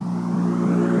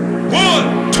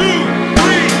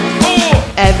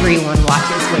Everyone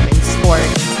watches women's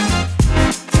sports.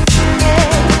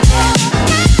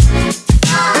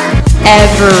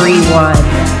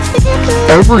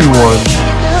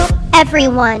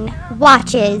 Everyone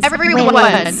watches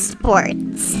women's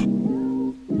sports.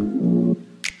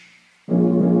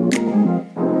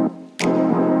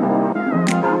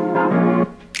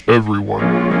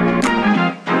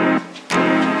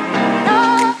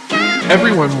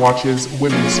 Everyone watches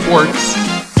women's sports.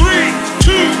 3,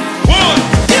 2, 1,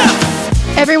 yeah!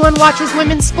 Everyone watches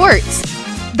women's sports.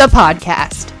 The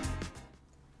podcast.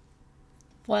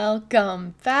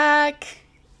 Welcome back.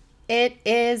 It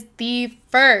is the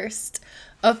first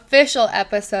official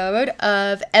episode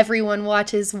of Everyone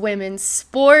Watches Women's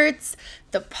Sports,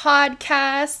 the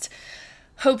podcast.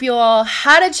 Hope you all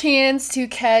had a chance to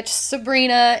catch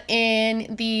Sabrina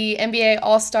in the NBA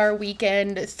All-Star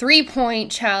Weekend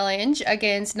 3-point challenge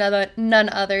against none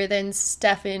other than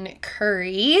Stephen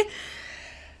Curry.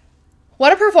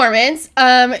 What a performance.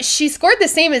 She scored the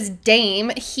same as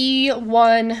Dame. He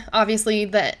won, obviously,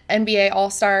 the NBA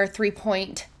All-Star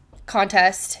 3-point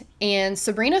contest, and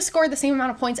Sabrina scored the same amount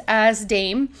of points as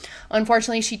Dame.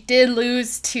 Unfortunately, she did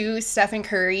lose to Stephen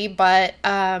Curry, but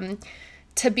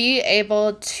to be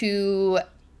able to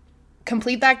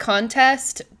complete that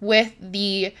contest with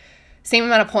the same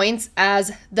amount of points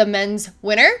as the men's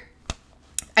winner,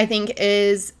 I think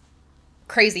is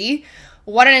crazy.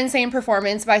 What an insane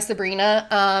performance by Sabrina,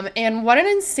 and what an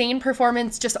insane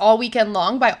performance just all weekend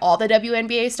long by all the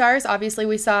WNBA stars. Obviously,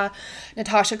 we saw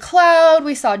Natasha Cloud,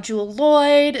 we saw Jewel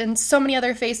Lloyd, and so many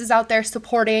other faces out there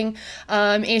supporting.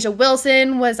 Asia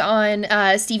Wilson was on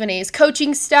Stephen A's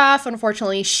coaching staff.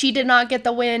 Unfortunately, she did not get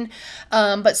the win,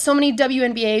 but so many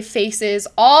WNBA faces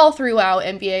all throughout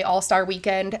NBA All-Star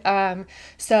Weekend.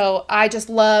 So I just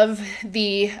love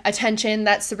the attention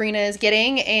that Sabrina is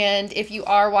getting, and if you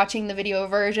are watching the video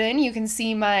version, you can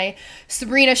see my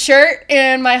Sabrina shirt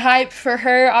and my hype for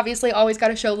her. Obviously, always got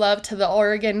to show love to the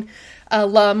Oregon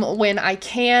alum when I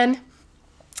can.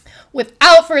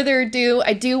 Without further ado,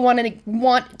 I do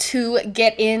want to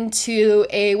get into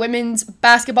a women's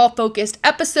basketball focused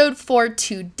episode for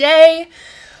today.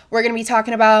 We're going to be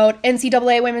talking about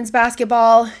NCAA women's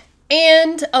basketball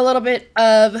and a little bit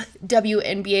of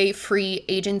WNBA free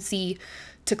agency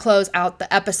to close out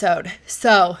the episode.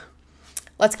 So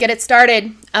let's get it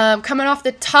started. Coming off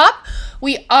the top,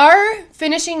 we are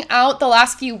finishing out the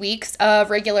last few weeks of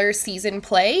regular season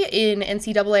play in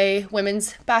NCAA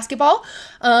women's basketball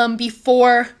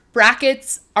before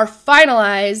brackets are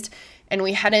finalized and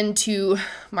we head into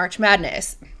March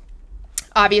Madness.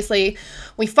 Obviously,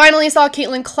 we finally saw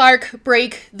Caitlin Clark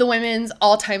break the women's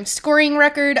all-time scoring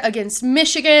record against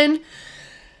Michigan.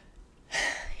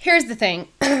 Here's the thing.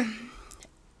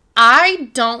 I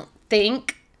don't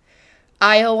think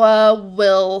Iowa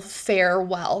will fare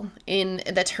well in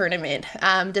the tournament.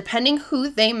 Depending who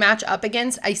they match up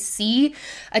against, I see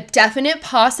a definite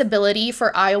possibility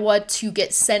for Iowa to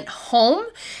get sent home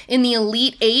in the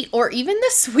Elite Eight or even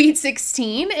the Sweet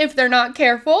 16 if they're not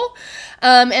careful,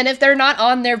 and if they're not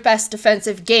on their best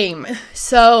defensive game.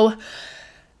 So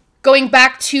going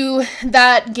back to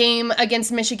that game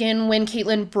against Michigan when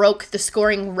Caitlin broke the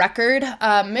scoring record,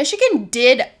 Michigan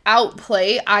did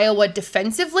outplay Iowa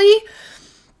defensively.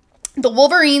 The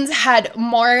Wolverines had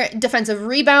more defensive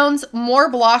rebounds, more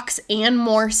blocks, and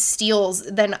more steals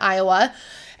than Iowa.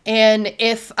 And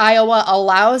if Iowa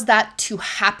allows that to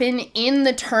happen in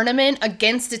the tournament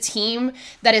against a team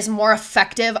that is more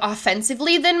effective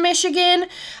offensively than Michigan,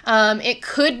 it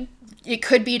could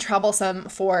be troublesome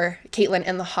for Caitlin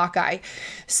and the Hawkeye.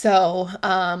 So,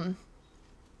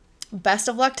 best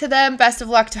of luck to them. Best of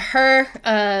luck to her.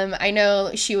 I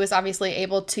know she was obviously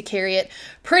able to carry it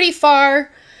pretty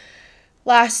far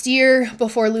last year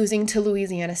before losing to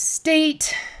Louisiana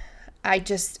State. I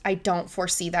don't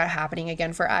foresee that happening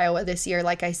again for Iowa this year.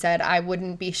 Like I said, I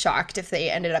wouldn't be shocked if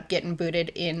they ended up getting booted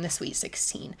in the Sweet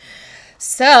 16.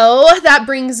 So that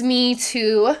brings me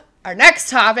to our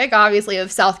next topic, obviously,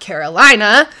 of South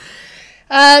Carolina.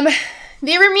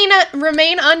 They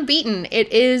remain unbeaten.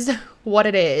 It is what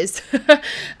it is.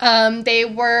 They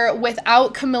were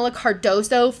without Camila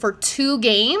Cardoso for 2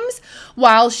 games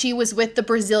while she was with the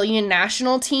Brazilian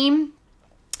national team.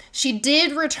 She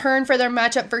did return for their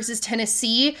matchup versus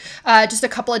Tennessee just a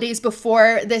couple of days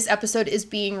before this episode is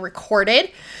being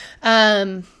recorded.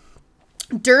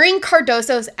 During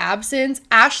Cardoso's absence,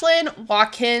 Ashlyn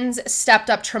Watkins stepped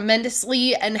up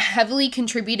tremendously and heavily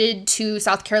contributed to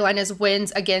South Carolina's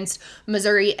wins against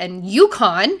Missouri and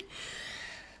UConn.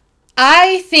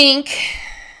 I think,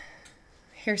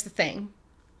 here's the thing.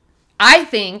 I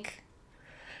think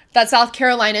that South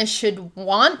Carolina should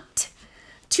want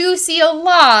to see a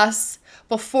loss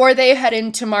before they head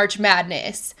into March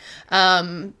Madness.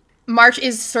 March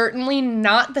is certainly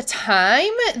not the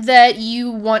time that you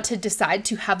want to decide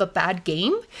to have a bad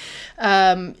game.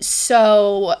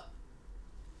 So,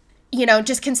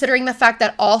 just considering the fact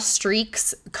that all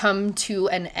streaks come to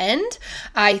an end,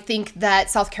 I think that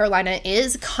South Carolina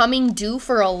is coming due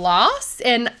for a loss.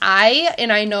 And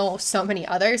I know so many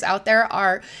others out there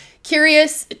are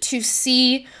curious to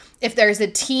see if there's a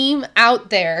team out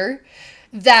there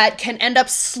that can end up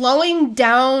slowing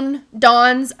down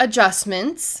Dawn's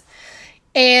adjustments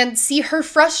and see her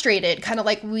frustrated, kind of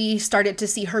like we started to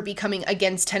see her becoming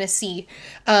against Tennessee.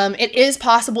 It is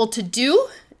possible to do,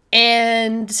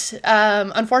 and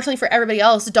unfortunately for everybody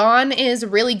else, Dawn is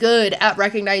really good at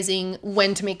recognizing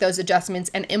when to make those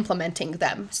adjustments and implementing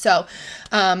them. So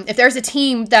if there's a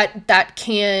team that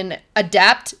can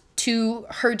adapt to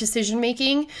her decision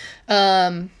making,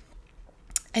 I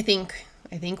think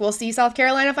we'll see South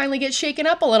Carolina finally get shaken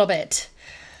up a little bit.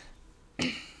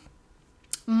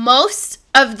 Most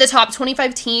of the top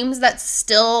 25 teams that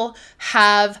still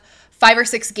have 5 or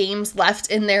 6 games left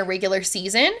in their regular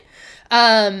season.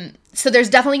 So there's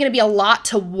definitely going to be a lot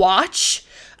to watch,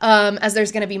 as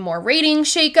there's going to be more rating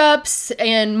shakeups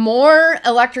and more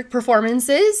electric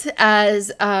performances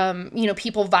as,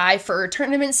 people vie for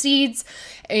tournament seeds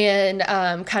and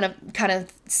kind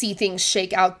of see things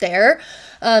shake out there.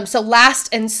 So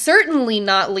last and certainly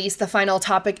not least, the final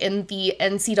topic in the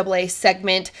NCAA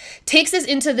segment takes us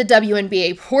into the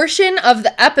WNBA portion of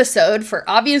the episode for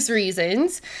obvious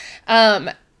reasons.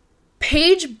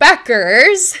 Paige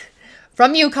Bueckers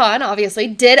from UConn, obviously,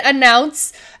 did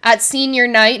announce at senior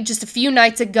night just a few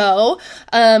nights ago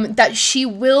that she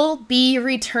will be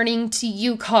returning to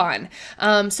UConn.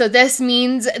 So this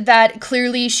means that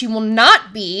clearly she will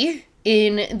not be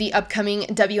in the upcoming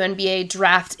WNBA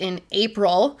draft in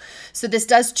April. So this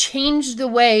does change the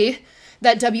way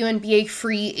that WNBA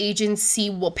free agency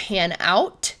will pan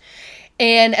out.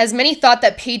 And as many thought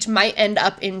that Paige might end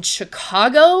up in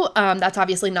Chicago, that's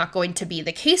obviously not going to be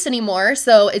the case anymore.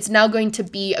 So it's now going to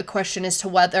be a question as to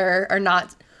whether or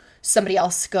not somebody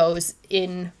else goes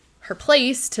in her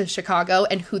place to Chicago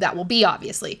and who that will be,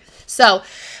 obviously. So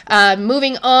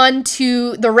moving on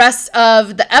to the rest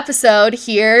of the episode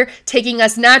here, taking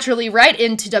us naturally right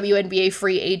into WNBA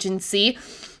free agency,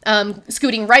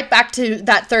 scooting right back to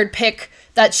that third pick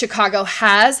that Chicago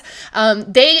has.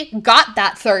 They got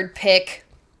that third pick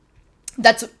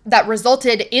that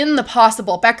resulted in the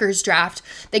possible Bueckers draft.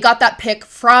 They got that pick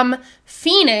from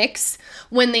Phoenix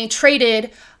when they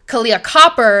traded Kalia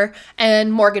Copper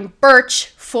and Morgan Birch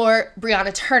for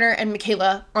Brianna Turner and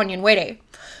Michaela Onyenwere.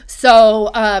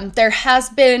 So there has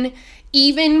been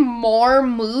even more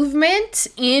movement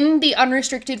in the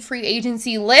unrestricted free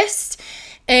agency list.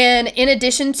 And in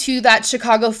addition to that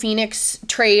Chicago Phoenix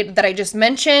trade that I just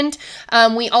mentioned,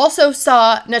 we also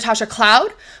saw Natasha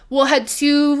Cloud will head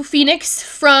to Phoenix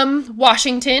from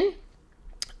Washington,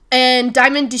 and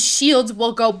Diamond DeShields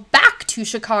will go back to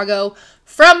Chicago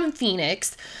from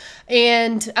Phoenix.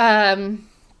 And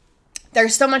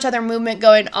there's so much other movement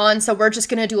going on, so we're just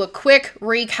going to do a quick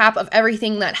recap of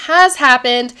everything that has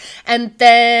happened and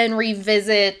then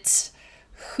revisit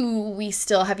who we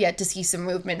still have yet to see some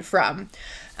movement from.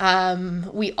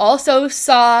 We also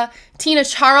saw Tina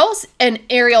Charles and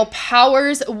Ariel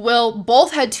Powers will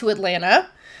both head to Atlanta.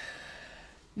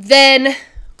 Then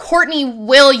Courtney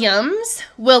Williams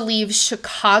will leave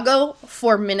Chicago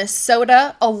for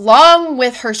Minnesota, along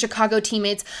with her Chicago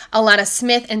teammates Alana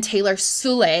Smith and Taylor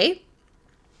Sule.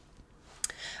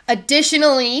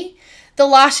 Additionally, the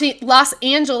Los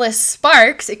Angeles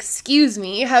Sparks,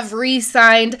 have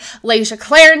re-signed Laisha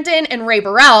Clarendon and Ray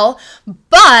Burrell,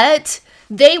 but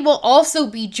they will also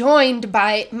be joined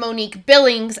by Monique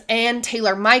Billings and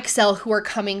Taylor Mikesell, who are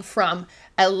coming from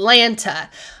Atlanta.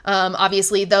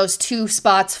 Obviously, those two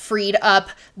spots freed up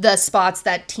the spots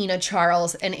that Tina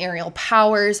Charles and Ariel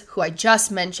Powers, who I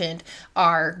just mentioned,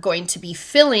 are going to be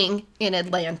filling in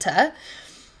Atlanta.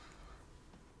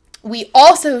 We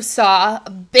also saw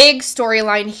a big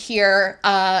storyline here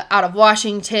out of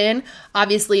Washington,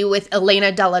 obviously with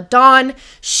Elena Delle Donne.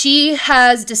 She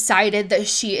has decided that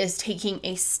she is taking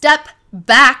a step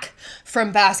back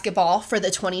from basketball for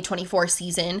the 2024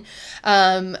 season.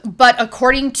 But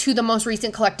according to the most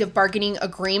recent collective bargaining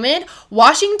agreement,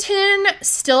 Washington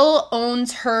still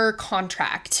owns her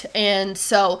contract. And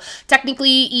so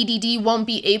technically EDD won't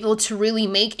be able to really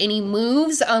make any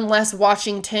moves unless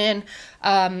Washington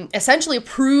essentially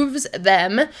approves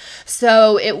them.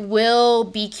 So it will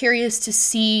be curious to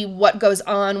see what goes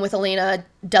on with Elena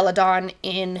Delle Donne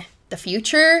in the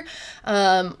future,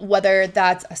 whether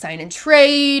that's a sign and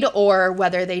trade or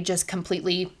whether they just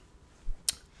completely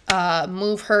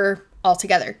move her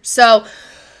altogether. So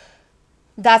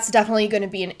that's definitely going to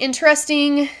be an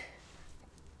interesting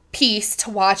piece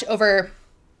to watch over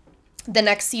the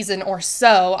next season or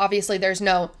so. Obviously, there's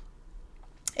no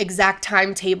exact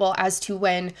timetable as to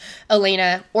when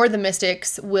Elena or the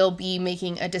Mystics will be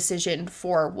making a decision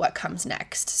for what comes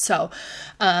next. So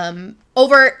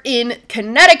over in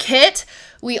Connecticut,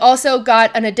 we also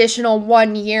got an additional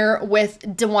 1 year with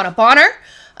DeWanna Bonner.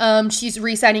 She's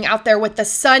re-signing out there with the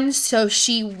Sun, so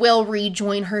she will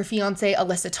rejoin her fiance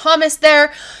Alyssa Thomas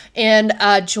there and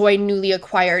join newly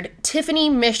acquired Tiffany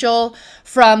Mitchell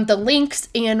from the Lynx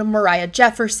and Mariah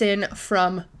Jefferson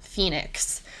from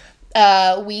Phoenix.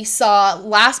 We saw,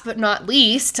 last but not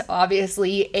least,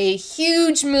 obviously, a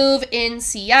huge move in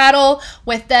Seattle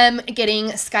with them getting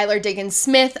Skylar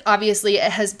Diggins-Smith. Obviously,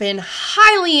 it has been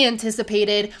highly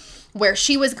anticipated where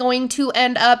she was going to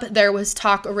end up. There was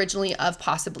talk originally of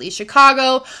possibly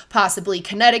Chicago, possibly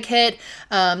Connecticut.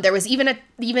 There was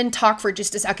even talk for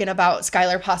just a second about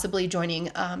Skylar possibly joining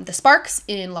the Sparks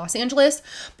in Los Angeles,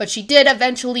 but she did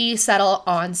eventually settle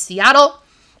on Seattle.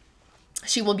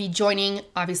 She will be joining,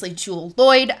 obviously, Jewel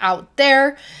Lloyd out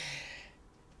there.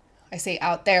 I say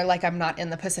out there like I'm not in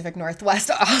the Pacific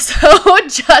Northwest, also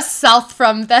just south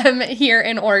from them here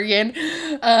in Oregon.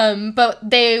 But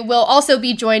they will also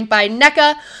be joined by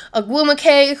Nneka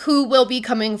Ogwumike, who will be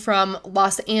coming from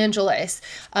Los Angeles.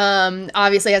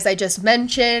 Obviously, as I just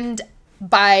mentioned,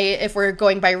 if we're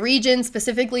going by region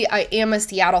specifically, I am a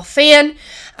Seattle fan.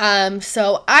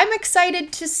 So I'm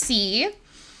excited to see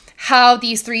how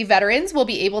these three veterans will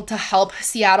be able to help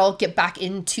Seattle get back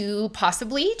into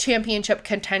possibly championship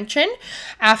contention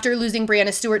after losing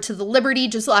Brianna Stewart to the Liberty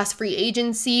just last free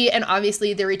agency, and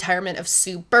obviously the retirement of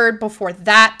Sue Bird before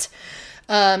that.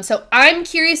 So I'm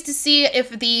curious to see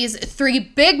if these three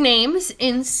big names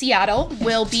in Seattle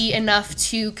will be enough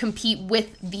to compete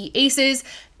with the Aces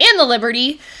and the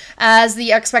Liberty, as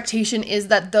the expectation is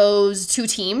that those two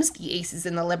teams, the Aces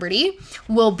and the Liberty,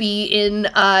 will be in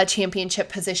a championship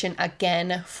position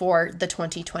again for the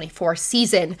 2024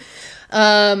 season.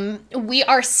 We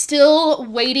are still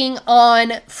waiting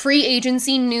on free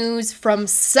agency news from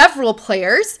several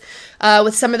players,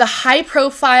 with some of the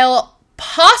high-profile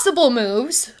possible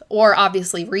moves, or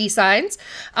obviously re-signs,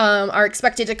 are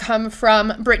expected to come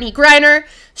from Brittany Griner,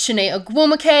 Shanae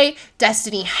Ogwumike,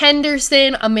 Destiny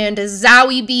Henderson, Amanda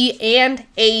Zawiby, and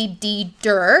A.D.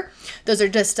 Durr. Those are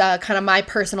just kind of my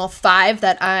personal 5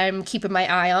 that I'm keeping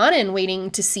my eye on and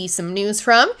waiting to see some news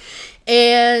from.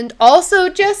 And also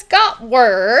just got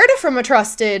word from a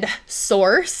trusted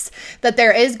source that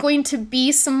there is going to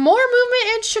be some more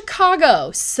movement in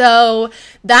Chicago. So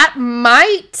that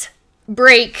might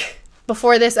break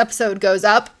before this episode goes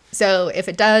up. So if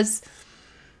it does,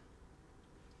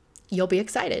 you'll be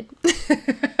excited.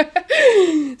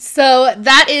 So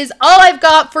that is all I've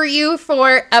got for you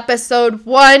for episode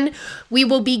 1. We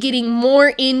will be getting more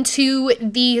into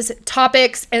these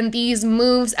topics and these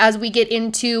moves as we get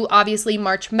into, obviously,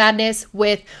 March Madness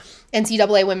with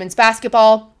NCAA women's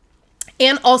basketball,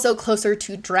 and also closer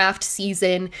to draft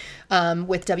season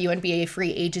with WNBA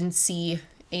free agency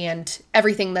and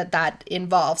everything that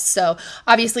involves. So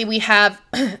obviously we have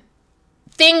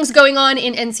things going on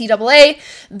in NCAA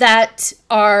that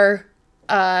are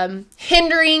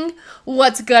hindering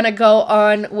what's going to go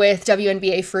on with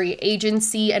WNBA free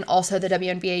agency and also the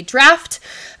WNBA draft.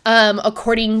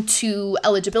 According to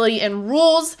eligibility and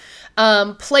rules,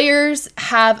 players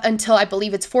have until, I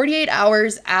believe it's 48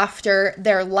 hours after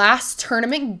their last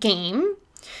tournament game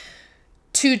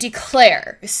to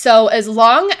declare. So as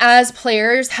long as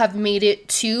players have made it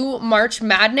to March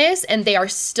Madness and they are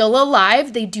still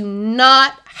alive, they do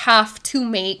not have to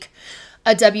make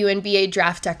a WNBA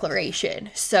draft declaration.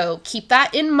 So keep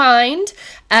that in mind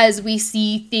as we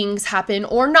see things happen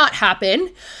or not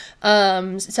happen.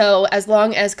 So as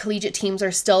long as collegiate teams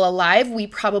are still alive, we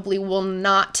probably will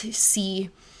not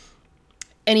see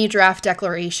any draft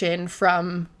declaration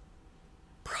from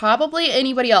probably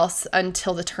anybody else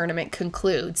until the tournament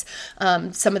concludes.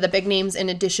 Some of the big names in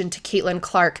addition to Caitlin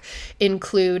Clark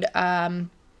include, Aaliyah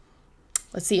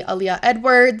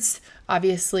Edwards,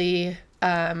 obviously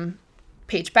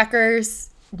Paige Beckers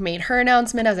made her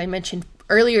announcement, as I mentioned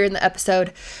earlier in the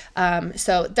episode.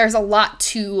 So there's a lot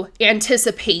to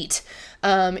anticipate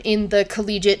in the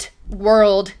collegiate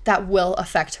world that will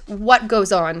affect what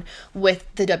goes on with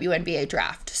the WNBA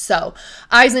draft. So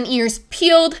eyes and ears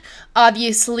peeled.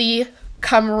 Obviously,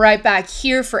 come right back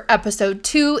here for episode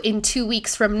 2 in 2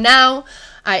 weeks from now.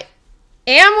 I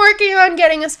am working on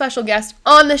getting a special guest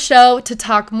on the show to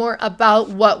talk more about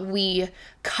what we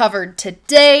covered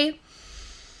today.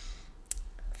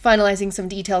 Finalizing some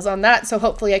details on that, so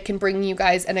hopefully I can bring you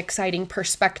guys an exciting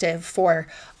perspective for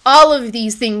all of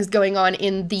these things going on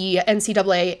in the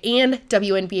NCAA and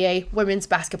WNBA women's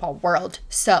basketball world.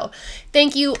 So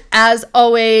thank you as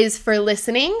always for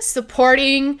listening,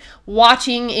 supporting,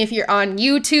 watching if you're on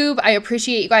YouTube. I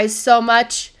appreciate you guys so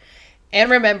much. And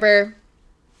remember,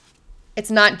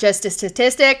 it's not just a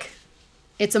statistic,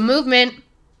 it's a movement.